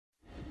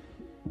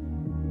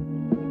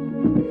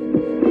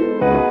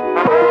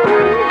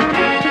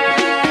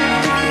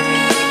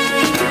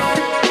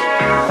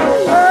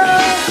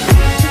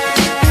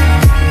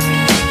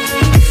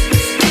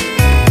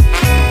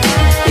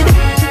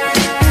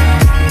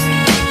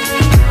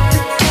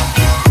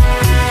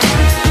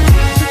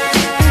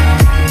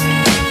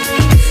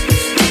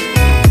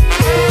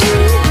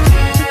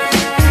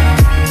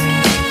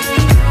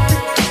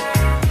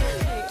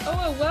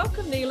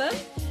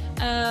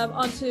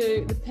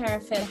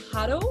Parafet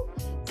Huddle.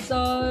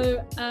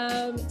 So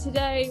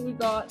today we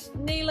got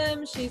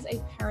Neelam. She's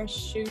a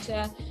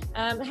parachuter.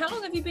 How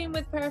long have you been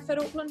with Parafet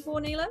Auckland for,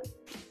 Neelam?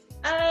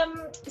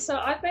 So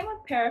I've been with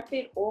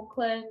Parafet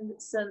Auckland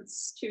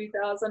since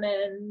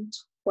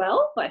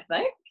 2012, I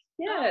think.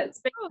 Yeah,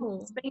 it's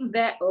been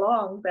that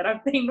long that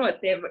I've been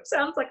with them, which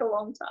sounds like a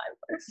long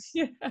time.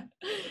 Yeah.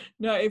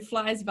 No, it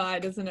flies by,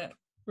 doesn't it?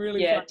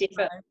 Really Yeah, flies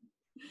definitely. by.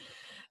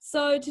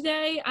 So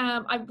today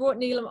I brought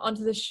Neelam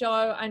onto the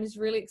show. I'm just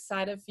really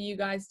excited for you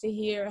guys to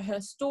hear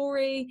her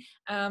story,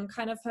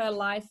 kind of her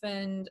life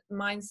and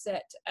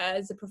mindset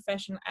as a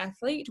professional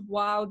athlete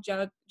while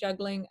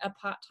juggling a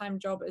part-time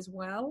job as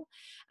well.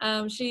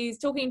 She's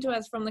talking to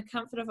us from the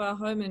comfort of our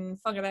home in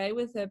Whangarei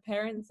with her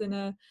parents and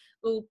a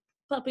little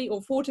puppy,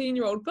 or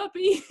 14-year-old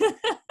puppy,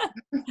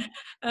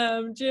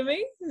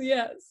 Jimmy.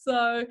 Yeah,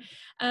 so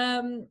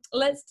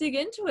let's dig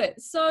into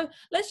it. So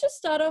let's just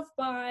start off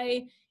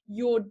by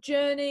your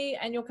journey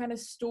and your kind of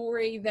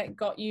story that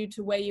got you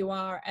to where you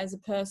are as a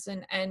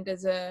person and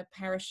as a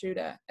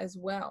parachuter as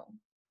well.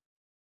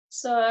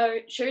 So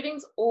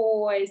shooting's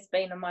always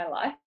been in my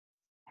life.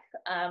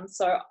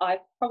 So I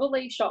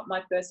probably shot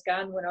my first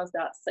gun when I was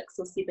about 6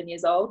 or 7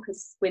 years old,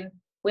 because when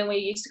we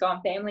used to go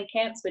on family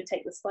camps, we'd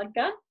take the slug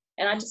gun,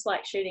 and I just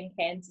like shooting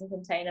cans and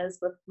containers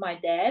with my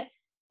dad.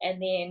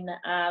 And then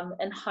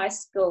in high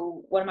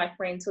school, one of my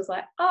friends was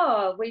like,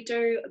 "Oh,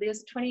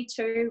 there's a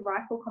 22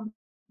 rifle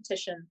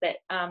competition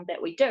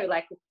that we do.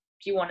 Like, if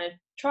you want to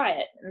try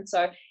it." And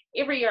so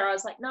every year I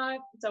was like, "No,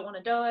 don't want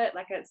to do it.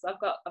 Like, I've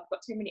got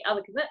too many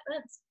other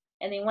commitments."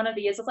 And then one of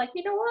the years I was like,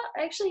 "You know what?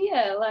 Actually,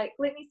 yeah. Like,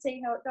 let me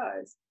see how it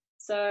goes."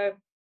 So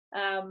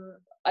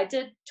I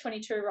did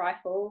 22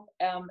 rifle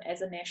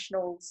as a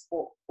national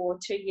sport for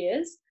 2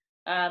 years.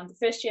 The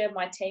first year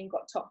my team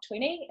got top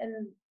 20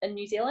 in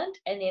New Zealand,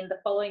 and then the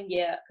following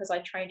year, because I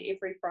trained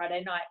every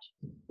Friday night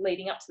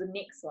leading up to the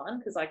next one,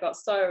 because I got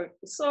so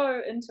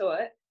into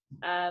it,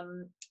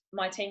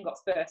 my team got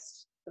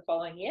first the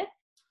following year,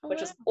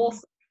 which was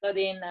awesome. So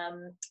then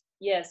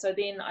so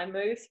then I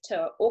moved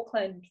to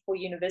Auckland for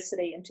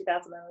university in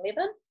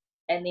 2011,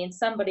 and then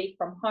somebody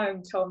from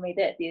home told me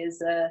that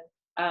there's a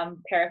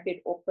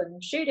Parafet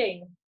Auckland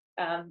shooting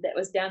that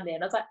was down there,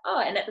 and I was like,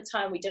 oh, and at the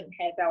time we didn't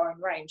have our own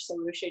range, so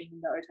we were shooting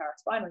in the Otara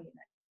spinal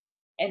unit,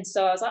 and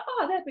so I was like,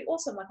 oh, that'd be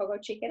awesome, like, I'll go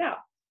check it out.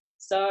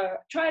 So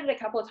tried it a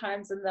couple of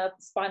times in the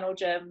spinal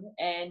gym,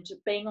 and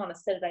being on a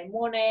Saturday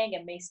morning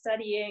and me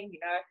studying,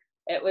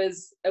 it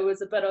was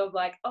a bit of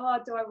like, oh,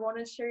 do I want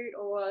to shoot,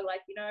 or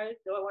like, do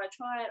I want to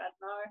try it? I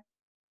don't know.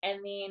 And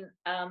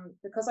then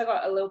because I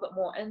got a little bit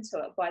more into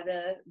it by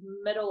the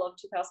middle of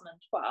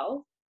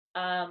 2012,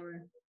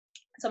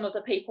 some of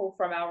the people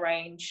from our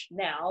range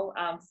now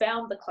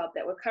found the club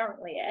that we're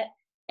currently at,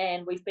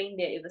 and we've been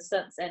there ever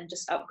since and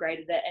just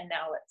upgraded it, and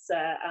now it's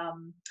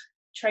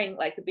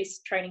the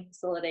best training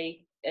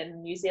facility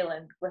in New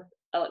Zealand with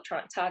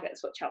electronic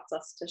targets, which helps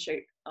us to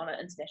shoot on an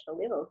international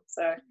level.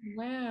 So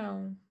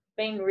wow,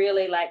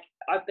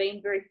 I've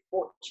been very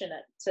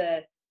fortunate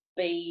to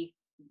be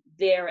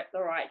there at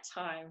the right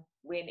time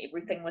when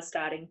everything was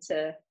starting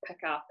to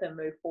pick up and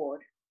move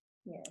forward.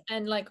 Yeah.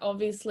 And like,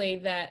 obviously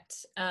that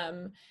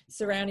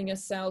surrounding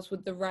yourselves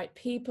with the right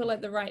people at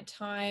the right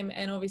time,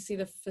 and obviously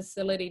the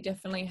facility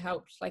definitely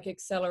helped like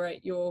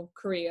accelerate your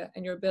career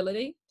and your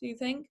ability, do you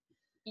think?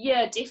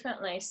 Yeah,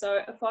 definitely.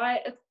 So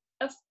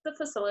if the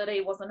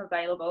facility wasn't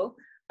available,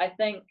 I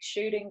think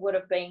shooting would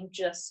have been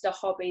just a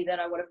hobby that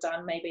I would have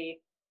done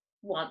maybe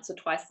once or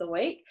twice a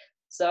week.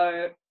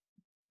 So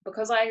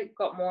because I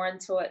got more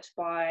into it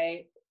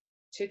by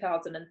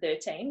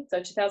 2013, so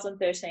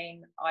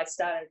 2013 I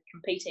started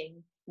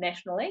competing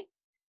nationally,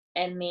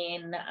 and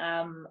then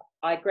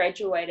I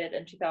graduated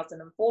in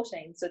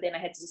 2014, so then I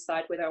had to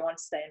decide whether I wanted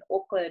to stay in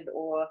Auckland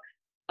or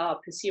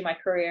pursue my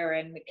career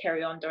and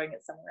carry on doing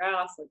it somewhere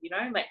else, or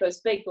make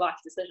those big life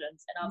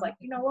decisions. And I was like,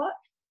 you know what,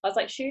 I was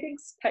like,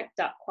 shooting's picked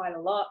up quite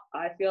a lot.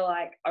 I feel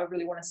like I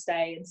really want to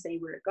stay and see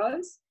where it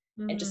goes,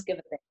 and just give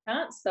it that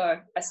chance. So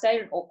I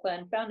stayed in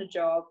Auckland, found a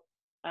job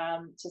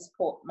to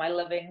support my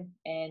living,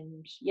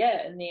 and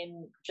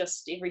then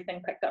just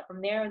everything picked up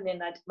from there. And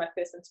then I did my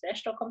first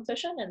international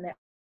competition, and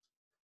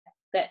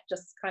that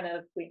just kind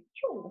of went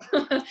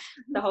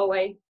the whole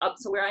way up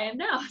to where I am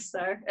now.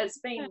 So it's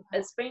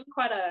been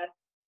quite a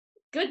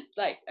good,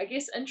 like, I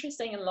guess,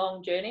 interesting and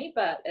long journey,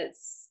 but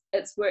it's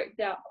worked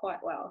out quite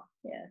well.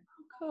 Yeah.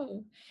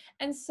 Cool.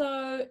 And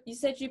so you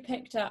said you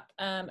picked up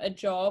a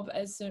job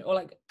as soon, or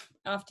like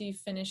after you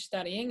finished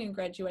studying and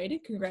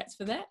graduated. Congrats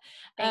for that.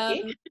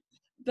 Thank you.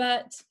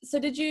 But so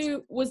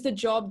was the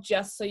job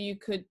just so you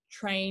could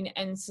train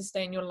and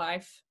sustain your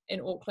life in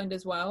Auckland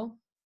as well?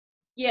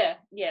 Yeah.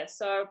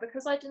 So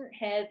because I didn't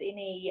have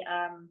any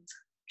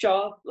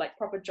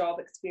proper job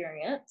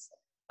experience,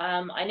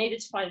 I needed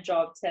to find a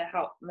job to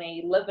help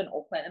me live in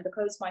Auckland. And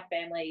because my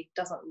family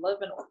doesn't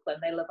live in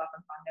Auckland, they live up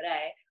in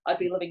Whangarei, I'd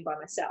be living by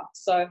myself.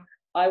 So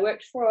I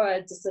worked for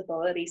a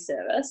disability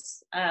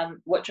service,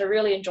 which I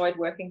really enjoyed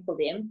working for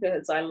them,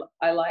 because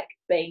I like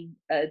being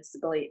a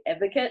disability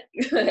advocate,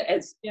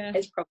 as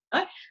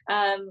probably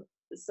know.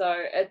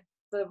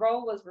 the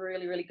role was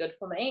really, really good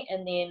for me.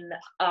 And then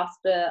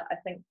after, I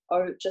think,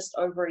 just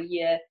over a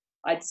year,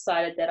 I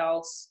decided that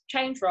I'll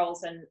change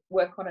roles and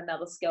work on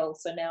another skill.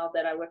 So now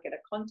that I work at a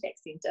contact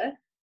center,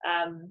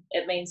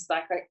 it means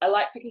like I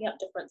like picking up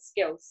different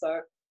skills.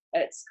 So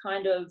it's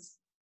kind of,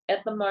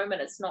 at the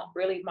moment, it's not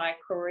really my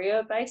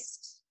career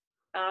based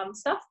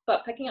stuff,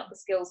 but picking up the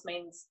skills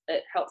means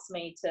it helps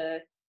me to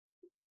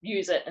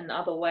use it in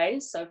other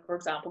ways. So for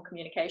example,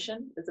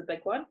 communication is a big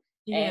one.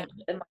 Yeah.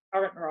 And in my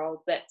current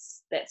role,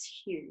 that's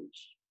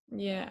huge.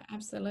 Yeah,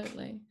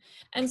 absolutely.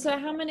 And so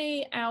how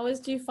many hours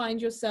do you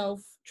find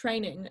yourself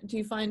training? Do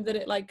you find that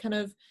it like kind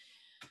of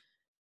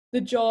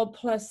the job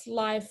plus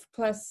life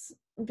plus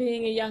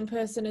being a young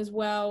person as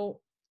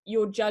well,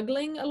 you're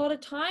juggling a lot of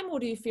time, or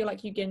do you feel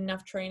like you get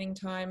enough training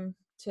time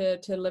to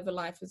live a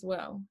life as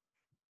well?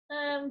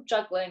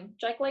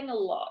 Juggling a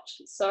lot.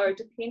 So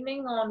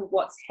depending on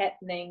what's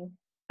happening,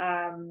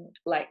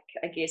 like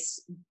I guess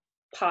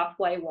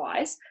pathway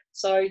wise.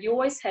 So you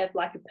always have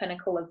like a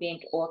pinnacle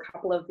event or a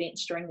couple of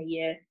events during the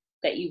year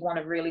that you want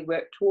to really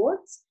work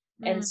towards.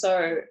 And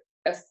so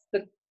if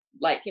the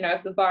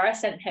if the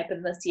virus hadn't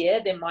happened this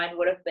year, then mine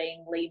would have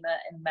been Lima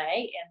in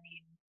May and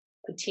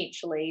then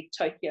potentially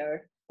Tokyo,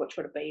 which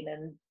would have been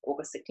in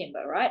August,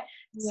 September, right?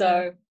 Yeah.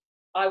 So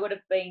I would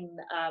have been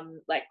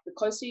like the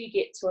closer you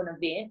get to an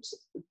event,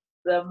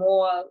 the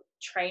more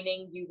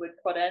training you would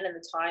put in and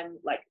the time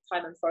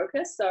and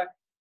focus. So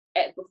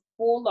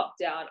before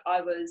lockdown,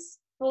 I was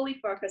fully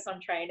focused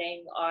on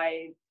training.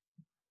 I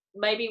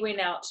maybe went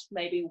out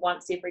maybe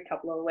once every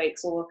couple of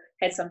weeks or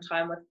had some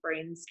time with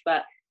friends,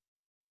 but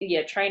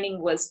yeah,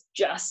 training was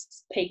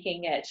just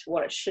peaking at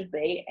what it should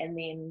be. And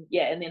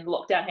then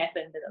lockdown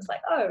happened and it's like,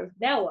 oh,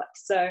 now what?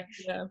 So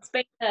Yeah.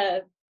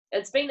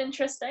 it's been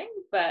interesting,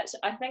 but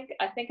I think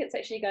it's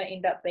actually going to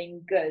end up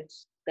being good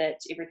that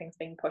everything's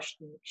being pushed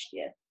next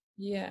year.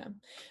 Yeah.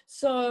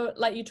 So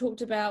like you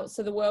talked about,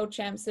 so the world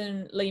champs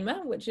in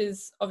Lima, which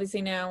is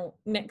obviously now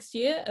next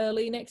year,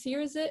 early next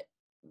year, is it?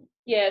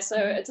 Yeah, so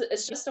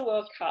it's just a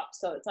World Cup,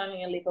 so it's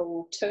only a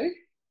level 2.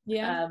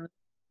 Yeah.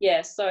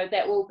 Yeah, so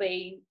that will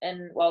be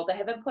they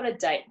haven't put a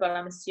date, but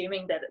I'm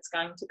assuming that it's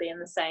going to be in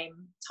the same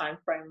time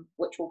frame,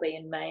 which will be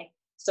in May.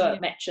 So Yeah.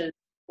 it matches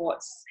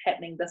what's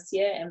happening this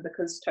year, and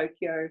because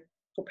Tokyo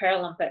for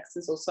Paralympics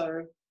is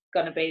also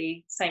going to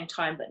be same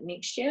time but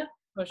next year.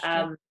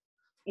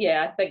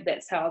 Yeah, I think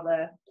that's how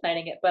they're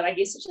planning it. But I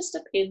guess it just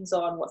depends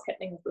on what's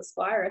happening with this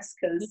virus,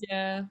 because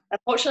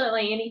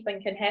unfortunately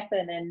anything can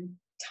happen, and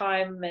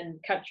time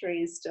and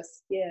country is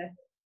just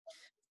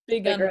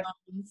big bigger.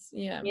 unknowns.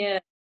 Yeah. Yeah.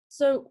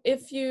 So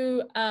if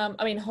you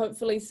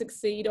hopefully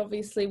succeed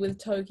obviously with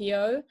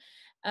Tokyo,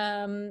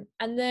 and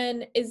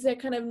then is there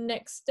kind of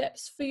next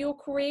steps for your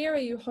career? Are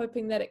you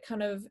hoping that it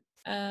kind of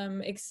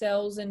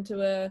excels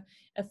into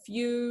a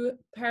few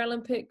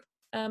Paralympic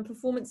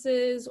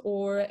performances,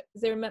 or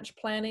is there much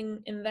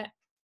planning in that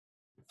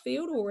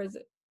field, or is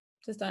it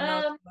just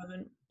unknown at the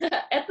moment?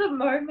 At the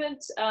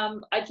moment,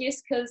 I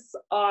guess because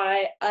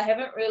I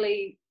haven't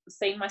really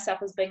seen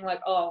myself as being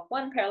like, oh,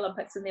 one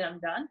Paralympics and then I'm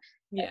done.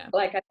 Yeah.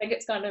 Like I think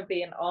it's going to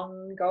be an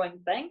ongoing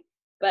thing.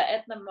 But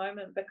at the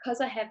moment, because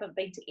I haven't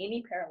been to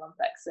any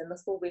Paralympics, and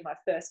this will be my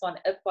first one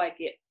if I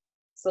get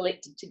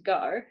selected to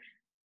go,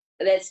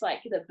 that's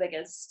like the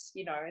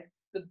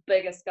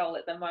biggest goal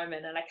at the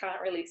moment, and I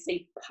can't really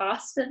see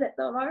past it at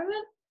the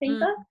moment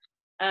either.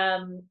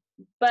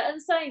 But in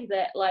saying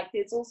that, like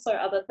there's also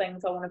other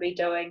things I want to be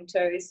doing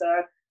too.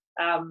 So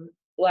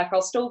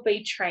I'll still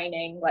be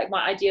training. Like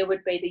my idea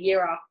would be the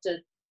year after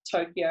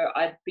Tokyo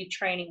I'd be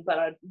training,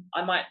 but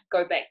I might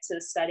go back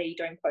to study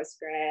doing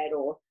postgrad,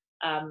 or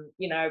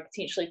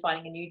potentially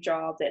finding a new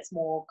job that's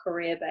more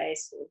career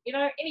based,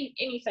 or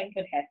anything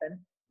could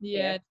happen.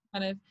 Yeah,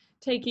 kind of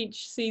take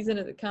each season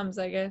as it comes,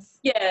 I guess.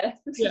 Yeah.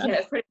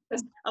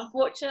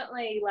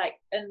 Unfortunately, like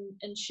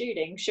in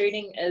shooting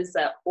is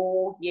an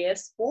all year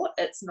sport.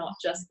 It's not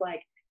just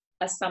like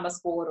a summer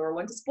sport or a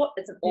winter sport.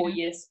 It's an all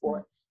year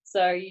sport.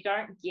 So you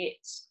don't get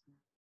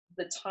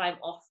the time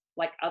off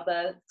like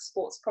other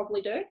sports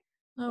probably do.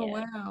 Oh,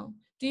 wow.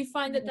 Do you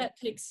find that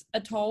takes a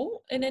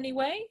toll in any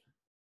way?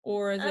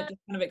 Or is it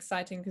just kind of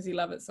exciting because you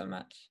love it so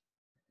much?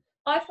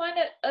 I find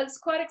it's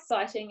quite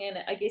exciting, and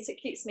I guess it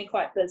keeps me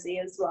quite busy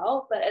as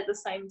well. But at the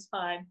same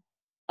time,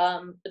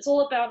 it's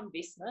all about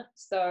investment.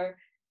 So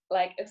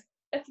like if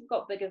you've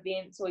got big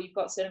events or you've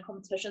got certain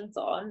competitions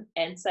on,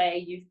 and say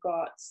you've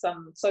got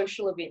some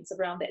social events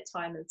around that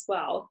time as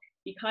well,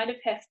 you kind of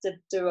have to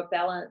do a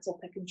balance or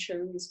pick and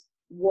choose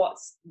what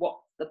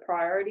the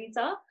priorities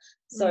are.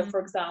 So for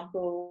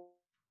example,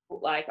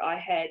 like I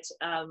had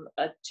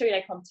a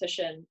 2-day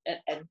competition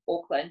in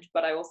Auckland,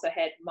 but I also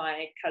had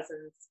my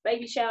cousin's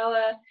baby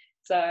shower.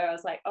 So I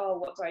was like, oh,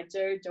 what do I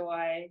do? Do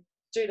I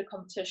do the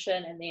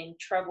competition and then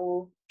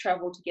travel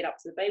to get up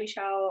to the baby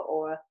shower,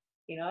 or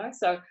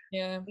so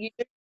you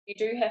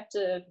do have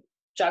to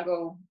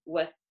juggle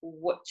with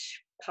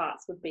which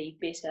parts would be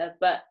better.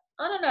 But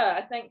I don't know,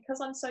 I think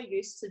because I'm so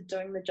used to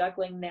doing the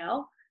juggling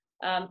now,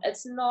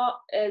 It's not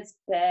as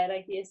bad,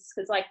 I guess,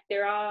 because like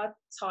there are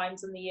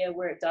times in the year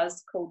where it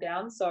does cool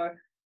down. So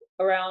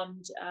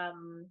around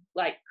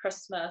like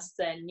Christmas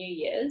and New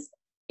Year's,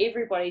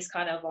 everybody's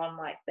kind of on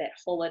like that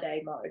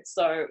holiday mode.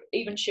 So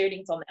even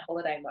shooting's on that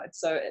holiday mode.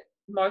 So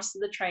most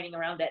of the training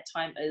around that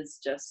time is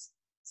just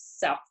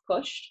self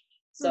pushed.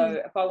 Mm.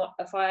 So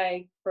if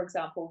I, for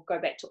example, go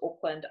back to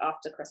Auckland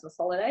after Christmas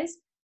holidays,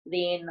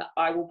 then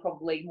I will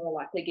probably more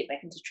likely get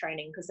back into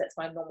training because that's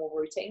my normal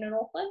routine in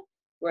Auckland. Mm.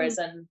 Whereas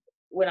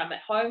when I'm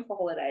at home for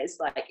holidays,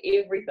 like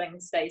everything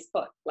stays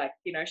put, like,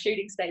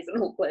 shooting stays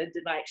in Auckland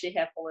and I actually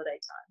have holiday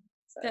time.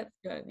 So That's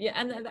good. Yeah,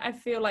 and I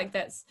feel like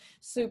that's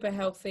super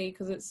healthy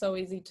because it's so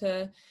easy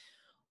to,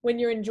 when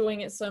you're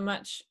enjoying it so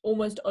much,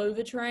 almost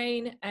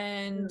overtrain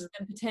and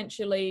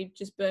potentially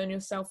just burn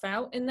yourself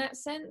out in that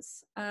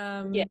sense.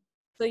 yeah.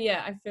 So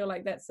yeah, I feel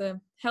like that's a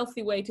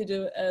healthy way to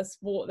do a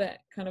sport that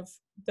kind of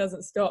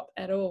doesn't stop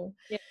at all.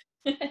 Yeah.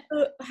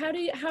 So how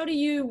do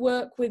you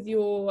work with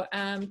your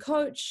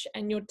coach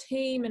and your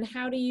team, and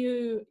how do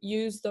you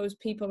use those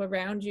people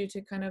around you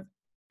to kind of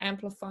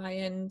amplify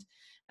and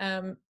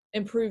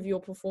improve your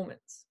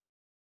performance?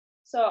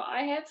 So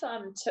I have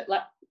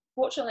like,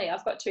 fortunately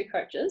I've got two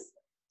coaches.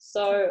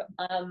 So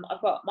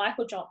I've got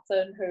Michael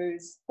Johnson,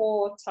 who's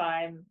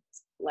 4-time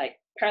like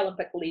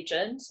Paralympic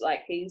legend.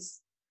 Like he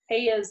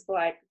is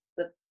like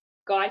the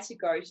guy to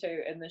go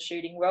to in the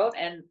shooting world,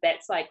 and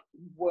that's like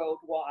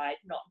worldwide,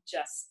 not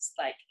just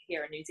like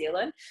here in New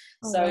Zealand.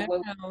 Oh, So wow.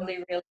 we're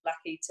really, really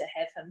lucky to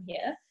have him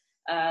here.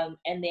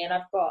 And then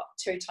I've got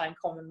 2-time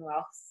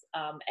Commonwealth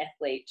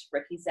athlete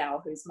Ricky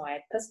Zhao, who's my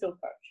pistol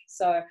coach.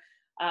 So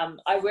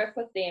I work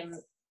with them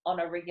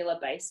on a regular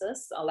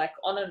basis, like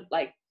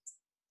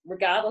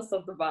regardless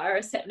of the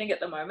virus happening at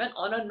the moment.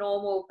 On a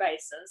normal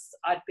basis,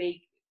 I'd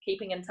be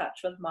keeping in touch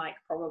with Mike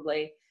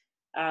probably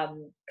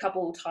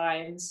couple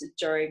times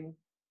during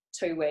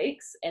 2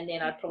 weeks, and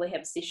then I'd probably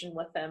have a session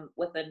with him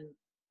within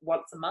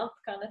once a month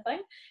kind of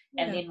thing.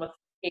 And Yeah. then with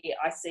Ricky,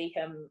 I see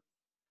him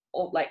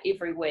like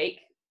every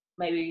week,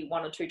 maybe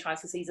 1 or 2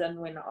 times a season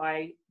when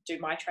I do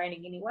my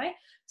training anyway.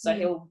 So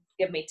he'll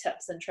give me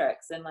tips and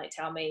tricks and like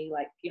tell me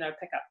like,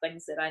 pick up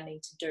things that I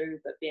need to do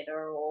a bit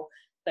better, or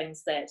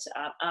things that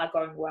are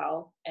going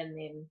well. And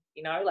then,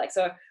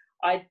 so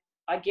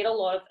I get a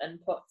lot of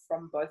input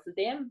from both of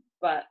them,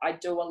 but I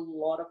do a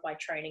lot of my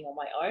training on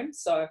my own.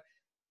 So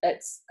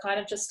it's kind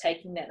of just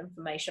taking that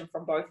information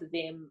from both of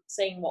them,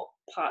 seeing what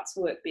parts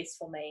work best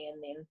for me,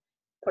 and then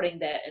putting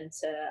that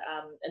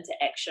into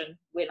action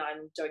when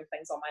I'm doing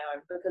things on my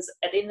own. Because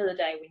at the end of the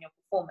day, when you're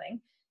performing,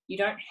 you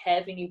don't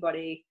have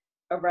anybody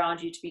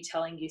around you to be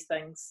telling you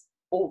things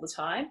all the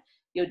time.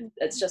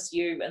 It's just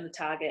you and the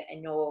target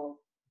and your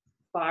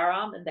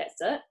firearm, and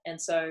that's it. And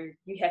so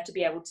you have to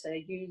be able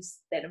to use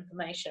that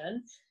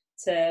information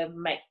to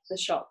make the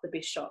shot the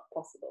best shot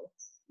possible.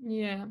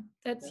 Yeah,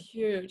 that's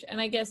huge. And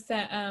I guess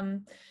that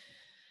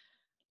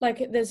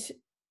like there's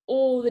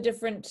all the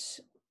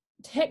different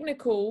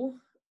technical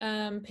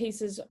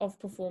pieces of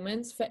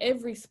performance for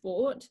every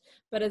sport,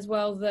 but as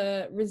well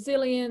the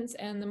resilience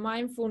and the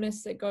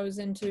mindfulness that goes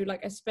into,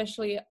 like,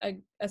 especially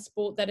a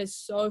sport that is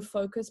so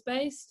focus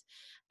based.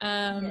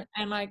 And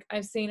like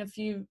I've seen a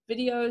few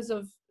videos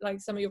of like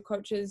some of your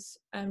coaches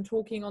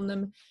talking on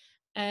them,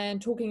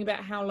 and talking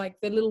about how like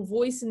the little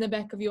voice in the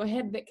back of your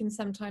head that can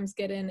sometimes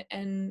get in,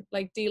 and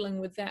like dealing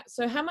with that.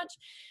 So how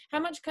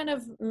much kind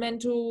of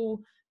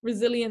mental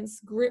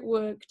resilience grit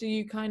work do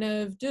you kind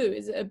of do?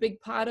 Is it a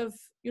big part of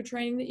your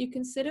training that you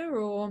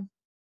consider, or?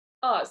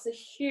 Oh, it's a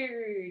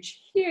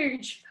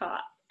huge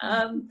part.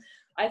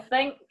 I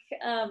think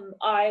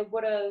I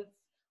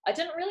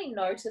didn't really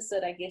notice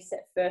it, I guess,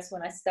 at first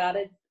when I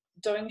started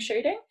doing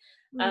shooting.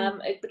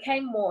 It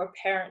became more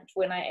apparent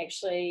when I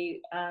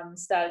actually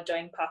started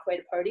doing Pathway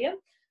to Podium,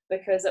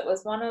 because it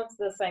was one of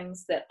the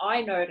things that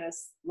I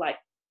noticed, like,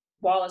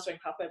 while I was doing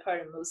Pathway to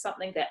Podium, it was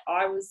something that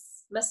I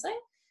was missing.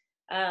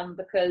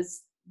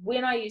 Because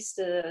when I used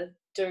to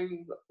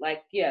do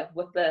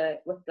with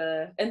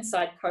the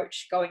inside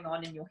coach going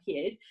on in your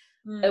head,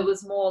 it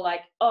was more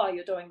like, oh,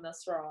 you're doing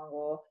this wrong,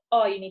 or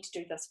oh, you need to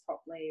do this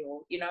properly,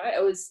 or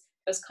it was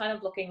kind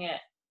of looking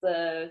at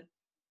the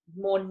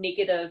more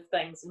negative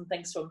things and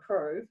things to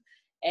improve.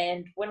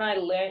 And when I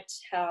learnt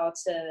how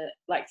to,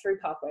 like, through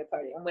Pathway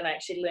Podium, when I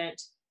actually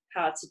learnt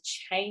how to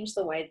change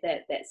the way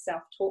that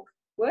self-talk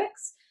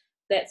works,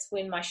 that's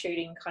when my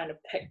shooting kind of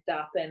picked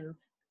up and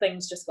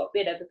things just got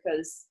better,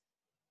 because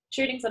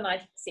shooting's a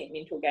 90%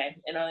 mental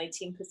game and only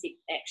 10%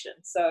 action.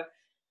 So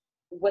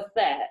with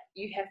that,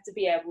 you have to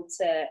be able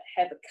to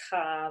have a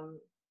calm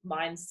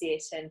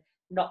mindset and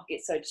not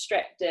get so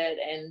distracted,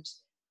 and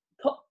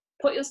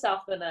put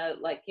yourself in a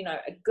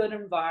good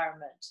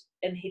environment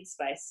in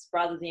headspace,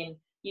 rather than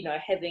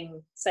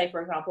having, say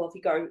for example, if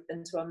you go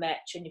into a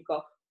match and you've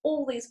got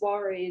all these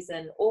worries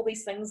and all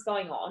these things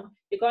going on,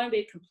 you're going to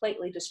be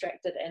completely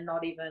distracted and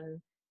not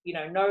even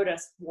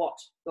notice what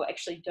you're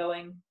actually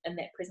doing in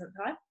that present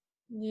time.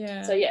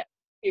 So yeah,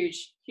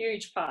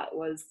 huge part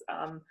was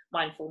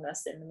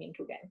mindfulness in the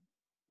mental game.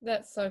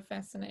 That's so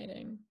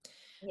fascinating.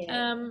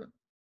 Yeah.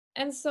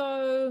 And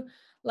so,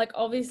 like,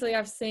 obviously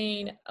I've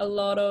seen a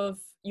lot of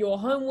your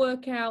home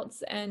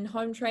workouts and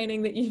home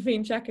training that you've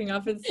been checking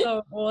up. It's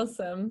so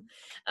awesome.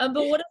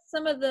 But what are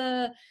some of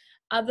the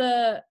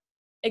other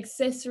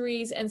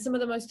accessories and some of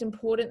the most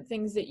important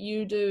things that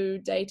you do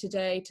day to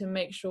day to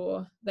make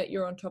sure that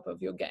you're on top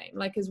of your game?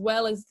 Like, as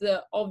well as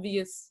the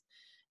obvious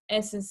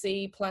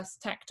S&C plus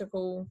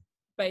tactical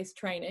based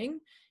training,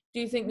 do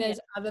you think Yeah. there's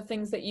other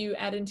things that you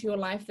add into your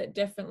life that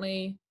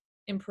definitely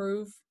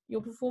improve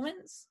your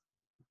performance?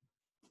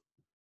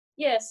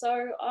 Yeah,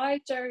 so I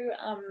do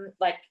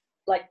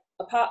like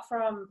apart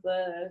from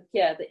the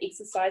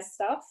exercise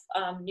stuff,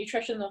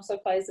 nutrition also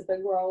plays a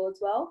big role as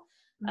well.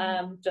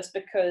 Just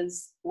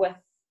because with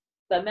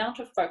the amount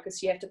of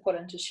focus you have to put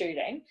into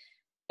shooting,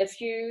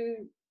 if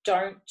you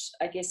don't,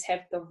 I guess,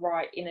 have the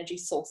right energy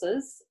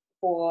sources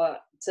for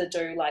to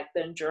do like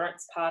the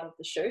endurance part of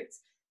the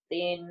shoots,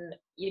 then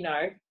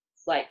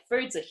like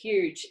food's a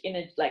huge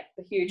like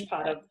a huge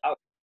part of our,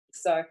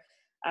 so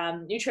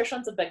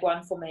nutrition's a big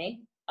one for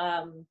me,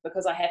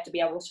 because I have to be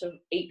able to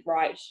eat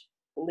right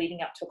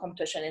leading up to a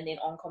competition, and then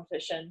on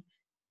competition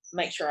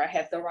make sure I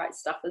have the right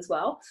stuff as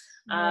well.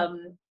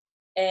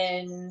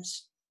 And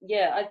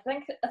yeah, I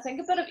think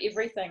a bit of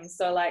everything.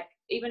 So like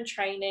even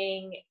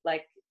training,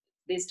 like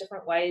there's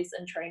different ways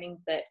in training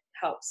that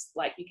helps.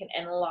 Like you can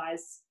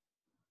analyze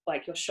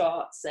like your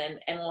shots and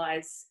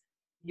analyze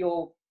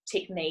your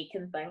technique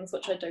and things,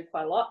 which I do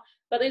quite a lot.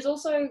 But there's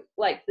also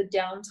like the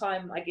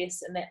downtime, I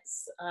guess, and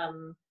that's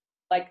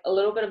like a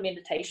little bit of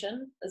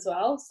meditation as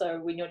well. So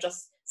when you're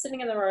just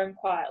sitting in the room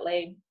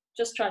quietly,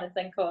 just trying to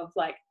think of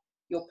like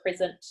your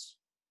present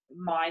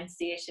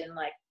mindset and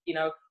like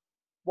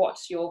what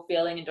you're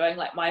feeling and doing.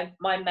 Like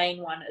my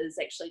main one is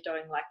actually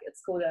doing like,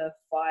 it's called a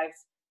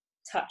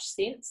 5-touch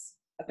sense.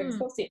 I think it's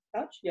called sense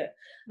touch. Yeah.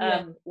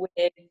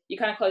 Where you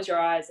kind of close your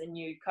eyes and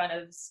you kind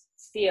of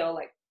feel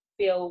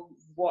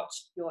what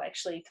you're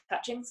actually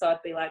touching. So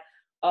I'd be like,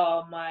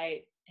 oh, my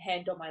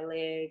hand on my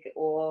leg,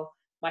 or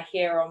my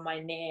hair on my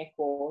neck,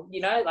 or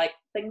like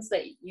things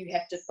that you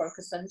have to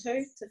focus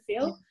into to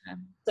feel.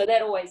 So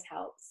that always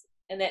helps.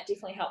 And that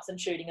definitely helps in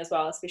shooting as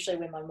well, especially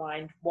when my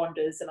mind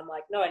wanders and I'm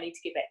like, no, I need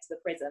to get back to the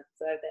present.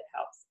 So that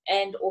helps.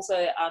 And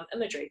also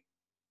imagery,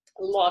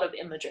 a lot of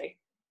imagery.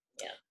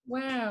 Yeah.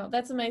 Wow,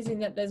 that's amazing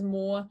that there's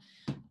more,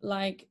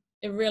 like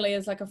it really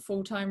is like a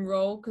full-time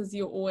role, because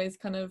you're always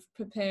kind of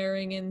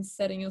preparing and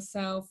setting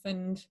yourself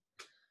and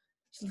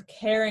just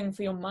caring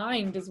for your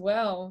mind as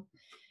well.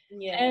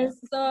 Yeah. And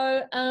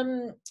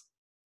so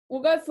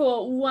we'll go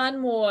for one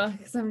more,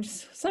 because I'm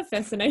just so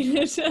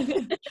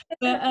fascinated.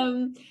 But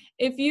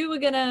if you were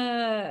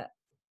gonna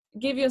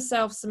give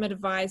yourself some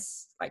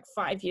advice like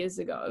 5 years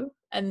ago,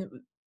 and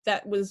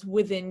that was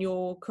within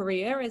your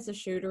career as a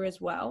shooter as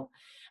well,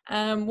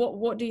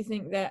 what do you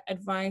think that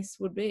advice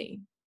would be?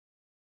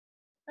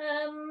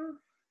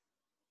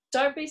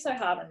 Don't be so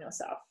hard on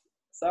yourself.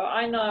 So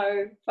I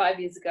know 5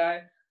 years ago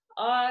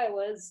I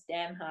was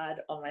damn hard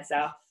on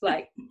myself,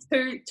 like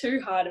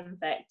too hard in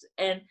fact.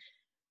 And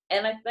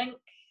I think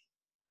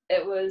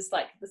it was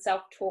like the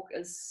self-talk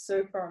is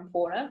super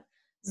important.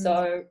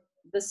 So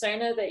the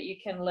sooner that you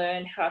can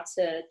learn how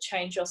to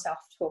change your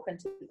self-talk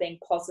into being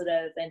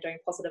positive and doing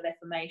positive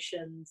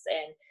affirmations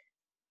and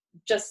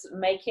just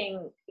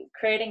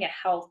creating a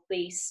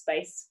healthy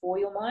space for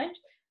your mind,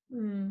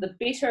 the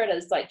better it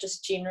is, like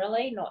just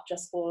generally, not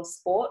just for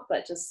sport,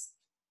 but just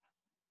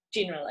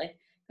generally.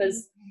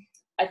 Because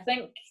I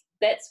think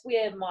that's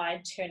where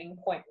my turning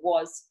point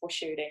was for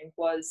shooting. It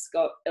was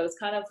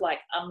kind of like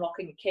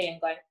unlocking a key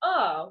and going,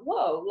 oh,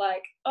 whoa,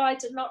 like, oh, I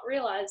did not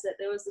realize that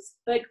there was this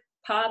big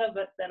part of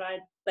it that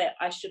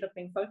I should have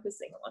been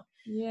focusing on.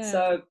 Yeah.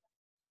 So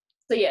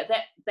yeah,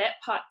 that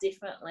part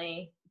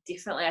definitely.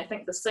 I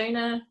think the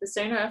sooner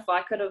if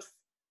I could have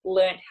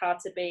learned how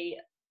to be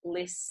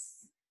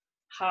less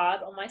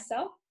hard on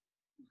myself,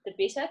 the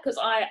better. Because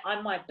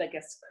I'm my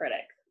biggest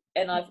critic.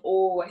 And I've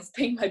always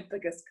been my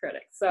biggest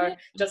critic. So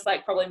just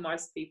like probably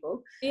most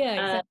people. Yeah,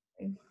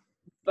 exactly.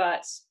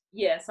 But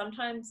yeah,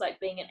 sometimes like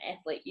being an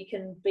athlete, you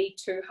can be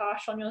too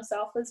harsh on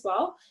yourself as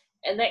well.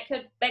 And that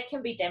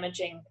can be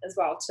damaging as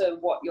well to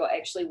what you're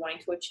actually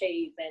wanting to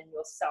achieve and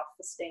your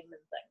self-esteem and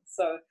things.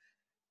 So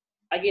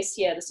I guess,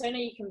 yeah, the sooner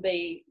you can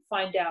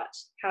find out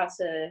how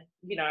to,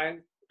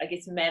 I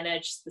guess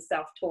manage the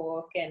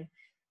self-talk and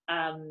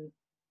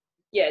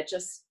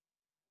just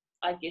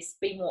I guess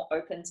be more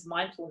open to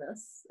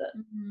mindfulness,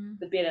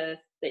 the better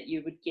that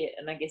you would get.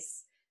 And I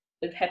guess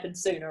it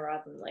happens sooner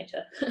rather than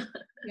later.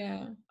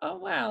 Yeah. Oh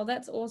wow,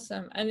 that's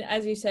awesome. And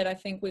as you said, I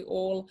think we're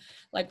all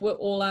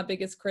our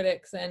biggest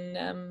critics,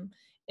 and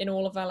in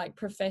all of our like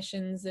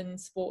professions and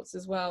sports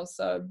as well.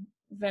 So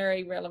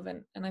very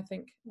relevant, and I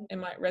think it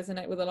might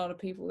resonate with a lot of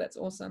people. That's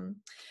awesome.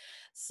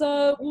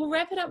 So we'll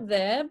wrap it up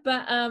there.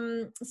 But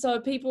so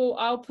people,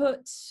 I'll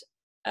put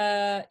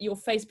your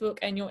Facebook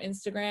and your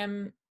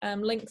Instagram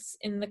links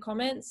in the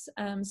comments,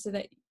 so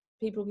that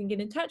people can get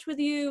in touch with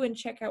you and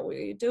check out what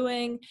you're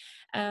doing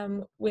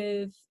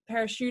with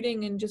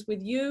parachuting and just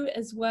with you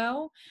as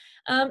well.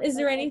 Is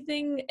there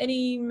anything,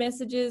 any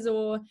messages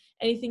or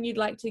anything you'd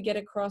like to get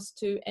across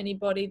to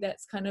anybody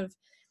that's kind of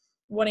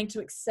wanting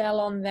to excel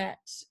on that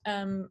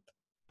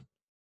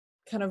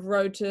kind of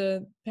road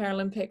to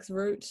Paralympics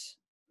route?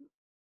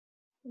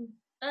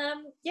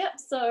 Yep.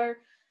 So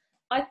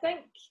I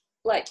think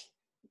like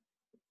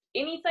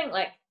anything,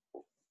 like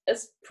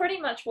it's pretty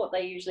much what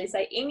they usually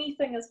say.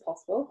 Anything is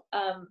possible.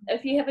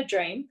 If you have a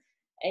dream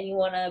and you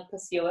want to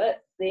pursue it,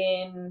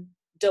 then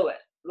do it.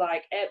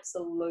 Like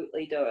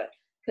absolutely do it,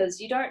 because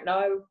you don't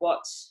know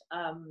what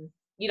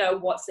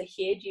what's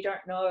ahead. You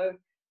don't know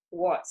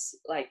what's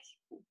like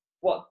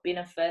what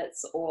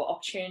benefits or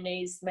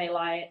opportunities may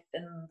lie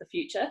in the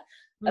future.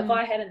 If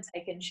I hadn't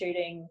taken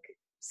shooting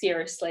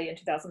seriously in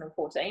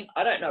 2014,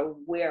 I don't know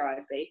where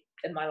I'd be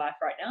in my life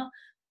right now.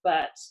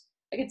 But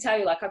I can tell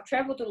you, like, I've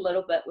traveled a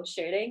little bit with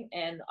shooting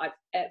and I've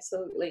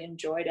absolutely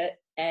enjoyed it,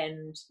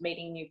 and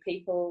meeting new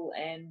people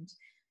and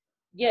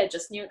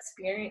just new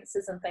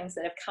experiences and things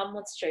that have come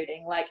with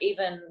shooting, like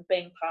even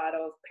being part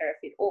of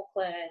Parafit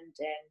Auckland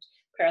and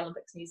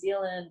Paralympics New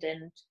Zealand,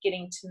 and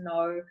getting to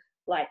know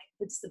like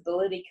the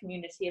disability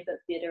community a bit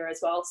better as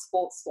well,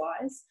 sports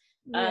wise.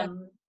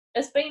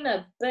 It's been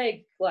a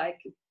big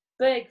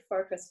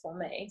focus for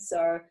me.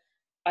 So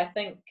I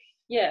think,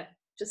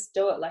 just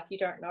do it. Like, you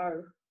don't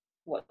know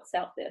what's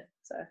out there.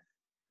 So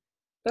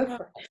go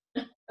for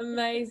it.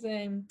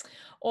 Amazing.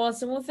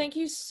 Awesome. Well, thank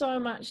you so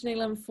much,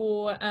 Neelam,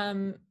 for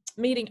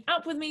meeting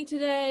up with me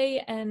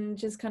today and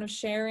just kind of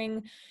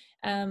sharing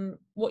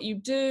what you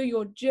do,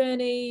 your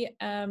journey.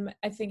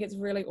 I think it's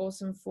really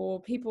awesome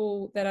for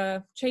people that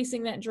are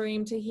chasing that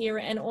dream to hear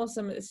it, and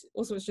it's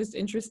just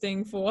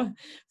interesting for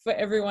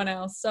everyone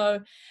else. So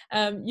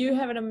you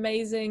have an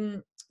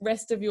amazing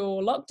rest of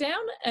your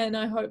lockdown, and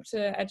I hope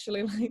to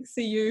actually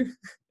see you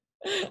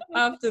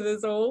after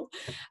this all.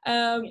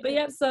 But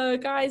yeah, so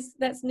guys,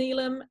 that's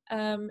Neelam.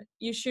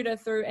 You shoot her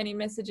through any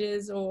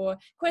messages or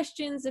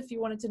questions if you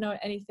wanted to know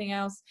anything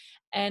else,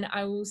 and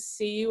I will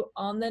see you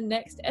on the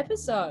next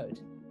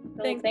episode.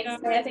 Thanks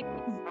for having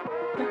me.